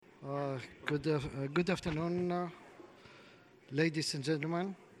Good afternoon, ladies and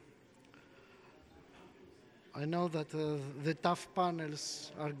gentlemen. I know that the tough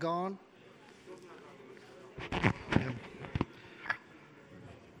panels are gone. Yeah.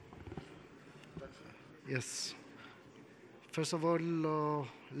 Yes. First of all,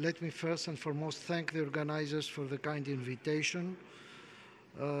 let me first and foremost thank the organizers for the kind invitation.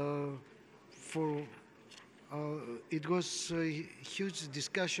 It was a huge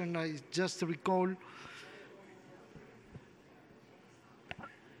discussion. I just recall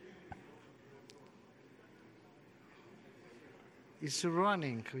it's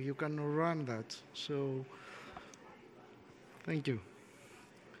running. You can run that. So, thank you.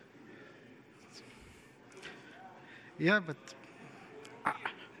 Yeah, but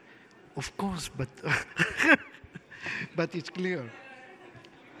of course, but but it's clear.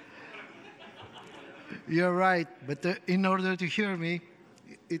 You're right, but in order to hear me,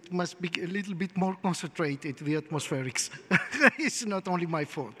 it must be a little bit more concentrated, the atmospherics. It's not only my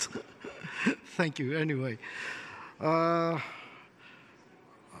fault. Thank you, anyway.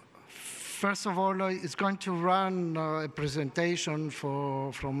 First of all, it's going to run a presentation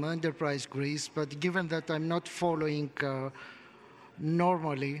from Enterprise Greece, but given that I'm not following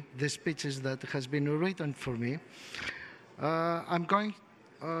normally the speeches that has been written for me, I'm going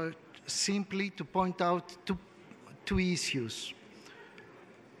simply to point out two issues.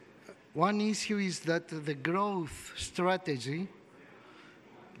 One issue is that the growth strategy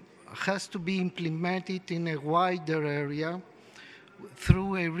has to be implemented in a wider area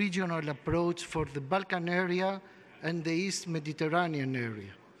through a regional approach for the Balkan area and the East Mediterranean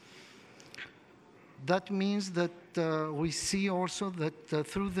area. That means that we see also that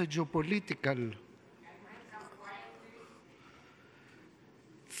through the geopolitical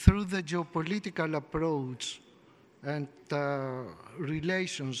approach and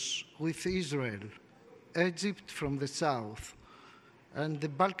relations with Israel, Egypt from the south, and the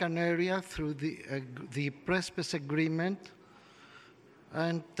Balkan area through the Prespes Agreement,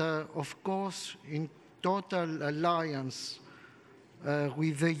 and of course, in total alliance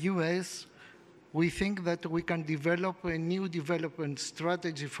with the US, we think that we can develop a new development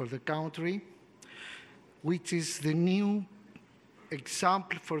strategy for the country, which is the new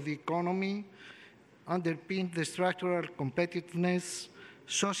example for the economy, underpin the structural competitiveness,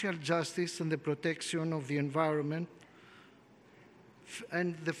 social justice, and the protection of the environment,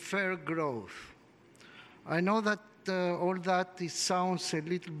 and the fair growth. I know that all that sounds a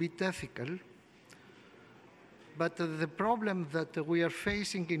little bit ethical, but the problem that we are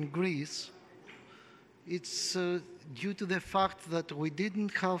facing in Greece, it's due to the fact that we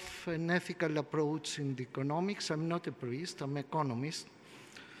didn't have an ethical approach in the economics. I'm not a priest, I'm an economist.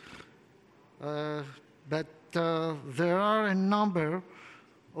 But there are a number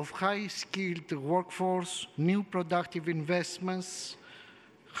of high-skilled workforce, new productive investments,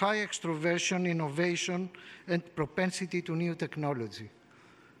 high extroversion, innovation, and propensity to new technology.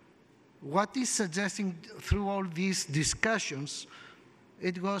 What is suggesting through all these discussions,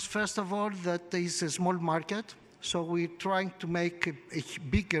 it was first of all that there is a small market, so we're trying to make a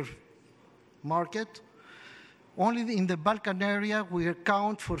bigger market. Only in the Balkan area, we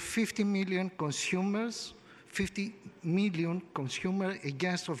account for 50 million consumers, 50 million consumers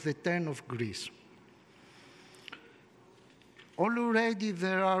against of the 10 of Greece. Already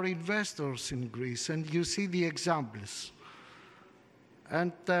there are investors in Greece, and you see the examples.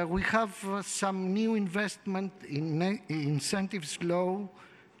 And we have some new investment in incentives law,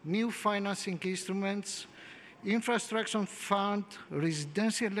 new financing instruments, infrastructure fund,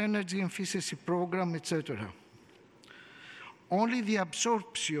 residential energy efficiency program, etc. Only the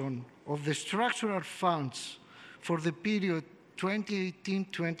absorption of the structural funds for the period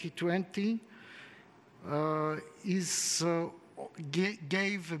 2018-2020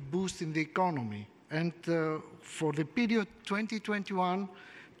 gave a boost in the economy. And for the period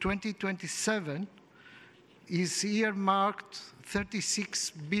 2021-2027 is earmarked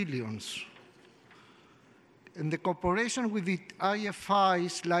 36 billions. And the cooperation with the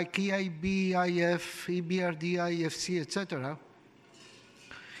IFIs like EIB, IF, EBRD, IFC, etc.,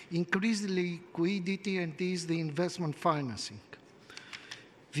 increase the liquidity and ease the investment financing.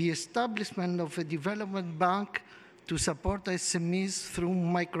 The establishment of a development bank to support SMEs through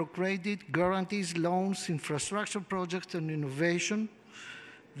microcredit, guarantees, loans, infrastructure projects, and innovation.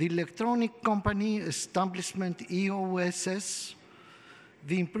 The electronic company establishment EOSS,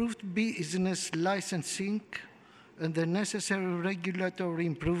 the improved business licensing, and the necessary regulatory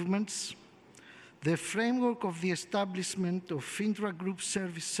improvements. The framework of the establishment of intra-group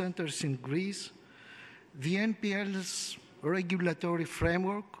service centers in Greece, the NPL's regulatory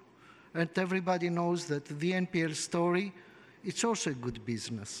framework, And everybody knows that the NPL story, it's also a good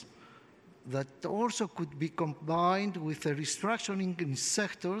business that also could be combined with a restructuring in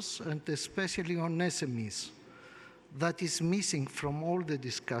sectors and especially on SMEs. That is missing from all the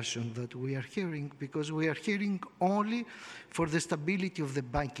discussion that we are hearing, because we are hearing only for the stability of the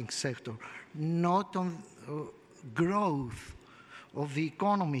banking sector, not on growth of the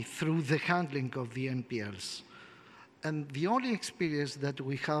economy through the handling of the NPLs. And the only experience that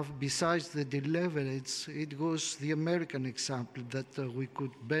we have besides the deleverage, it was the American example that we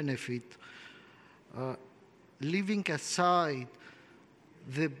could benefit, leaving aside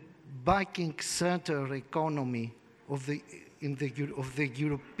the banking center economy of the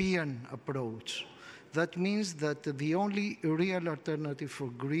European approach. That means that the only real alternative for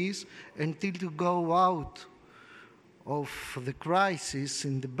Greece until to go out of the crisis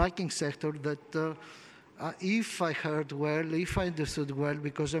in the banking sector that if I heard well, if I understood well,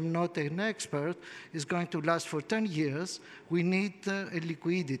 because I'm not an expert, is going to last for 10 years, we need a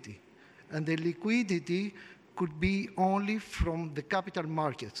liquidity. And the liquidity could be only from the capital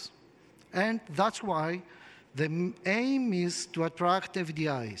markets. And that's why the aim is to attract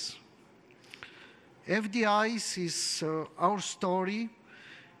FDIs. FDIs is our story,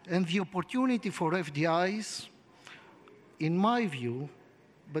 and the opportunity for FDIs, in my view,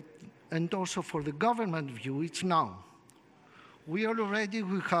 and also for the government view, it's now. We have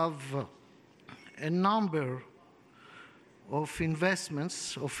a number of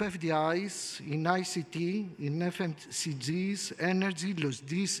investments of FDIs in ICT, in FMCGs, energy,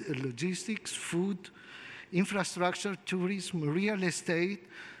 logistics, food, infrastructure, tourism, real estate,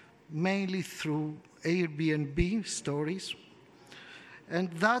 mainly through Airbnb stories. And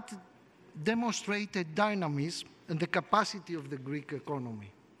that demonstrated dynamism and the capacity of the Greek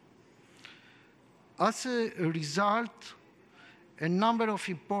economy. As a result, a number of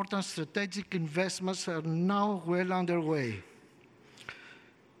important strategic investments are now well underway.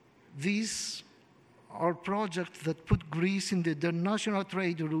 These are projects that put Greece in the international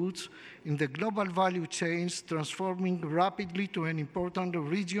trade routes, in the global value chains, transforming rapidly to an important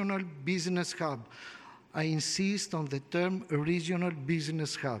regional business hub. I insist on the term regional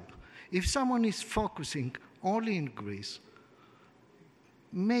business hub. If someone is focusing only in Greece,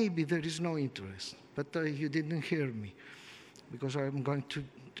 maybe there is no interest, but you didn't hear me, because I'm going to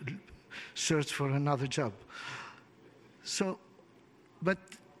search for another job. So, but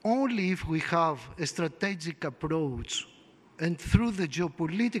only if we have a strategic approach, and through the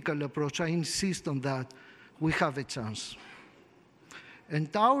geopolitical approach, I insist on that, we have a chance. And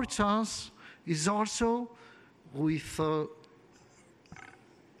our chance is also with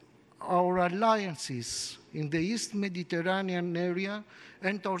our alliances in the East Mediterranean area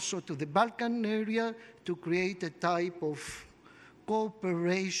and also to the Balkan area to create a type of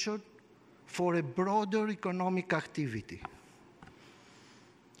cooperation for a broader economic activity.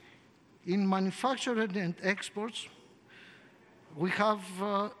 In manufacturing and exports, we have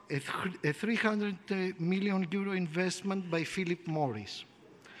a 300 million euro investment by Philip Morris.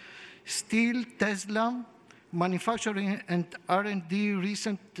 Still, Tesla, manufacturing and R&D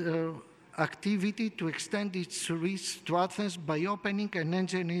recent activity to extend its reach to Athens by opening an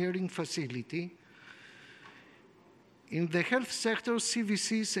engineering facility. In the health sector,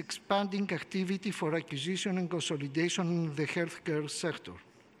 CVC is expanding activity for acquisition and consolidation in the healthcare sector.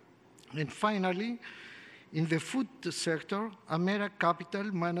 And finally, in the food sector, Amera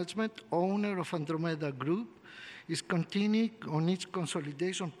Capital Management, owner of Andromeda Group, is continuing on its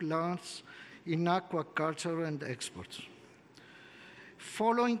consolidation plans in aquaculture and exports.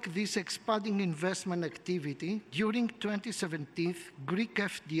 Following this expanding investment activity, during 2017, Greek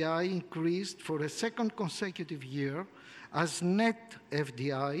FDI increased for a second consecutive year as net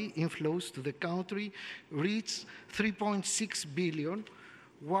FDI inflows to the country reached 3.6 billion,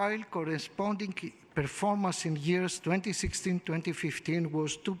 while corresponding performance in years 2016-2015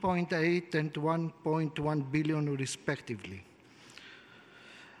 was 2.8 and 1.1 billion respectively.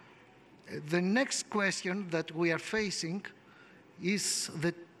 The next question that we are facing is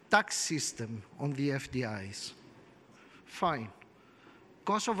the tax system on the FDIs. Fine.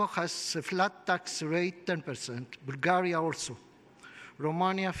 Kosovo has a flat tax rate, 10%. Bulgaria also.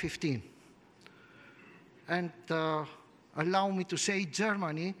 Romania, 15%. And allow me to say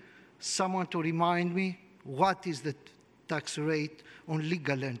Germany, someone to remind me, what is the tax rate on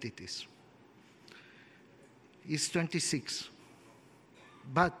legal entities? It's 26%.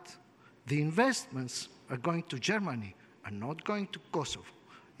 But the investments are going to Germany, are not going to Kosovo,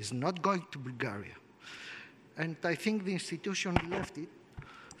 is not going to Bulgaria. And I think the institution left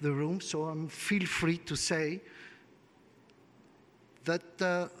the room, so feel free to say that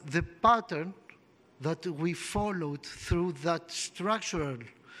the pattern that we followed through that structural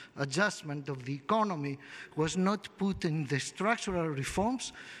adjustment of the economy was not put in the structural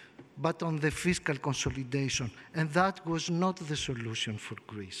reforms, but on the fiscal consolidation. And that was not the solution for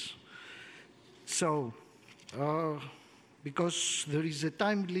Greece. So, because there is a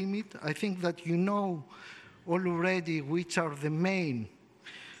time limit, I think that you know already which are the main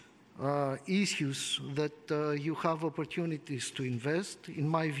issues that you have opportunities to invest. In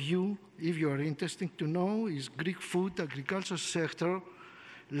my view, if you are interested to know, is Greek food, agriculture sector,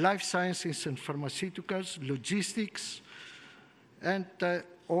 life sciences and pharmaceuticals, logistics, and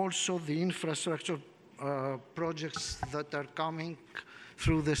also the infrastructure projects that are coming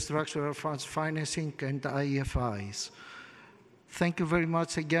through the structural funds financing and IFIs. Thank you very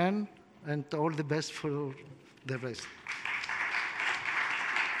much again, and all the best for the rest.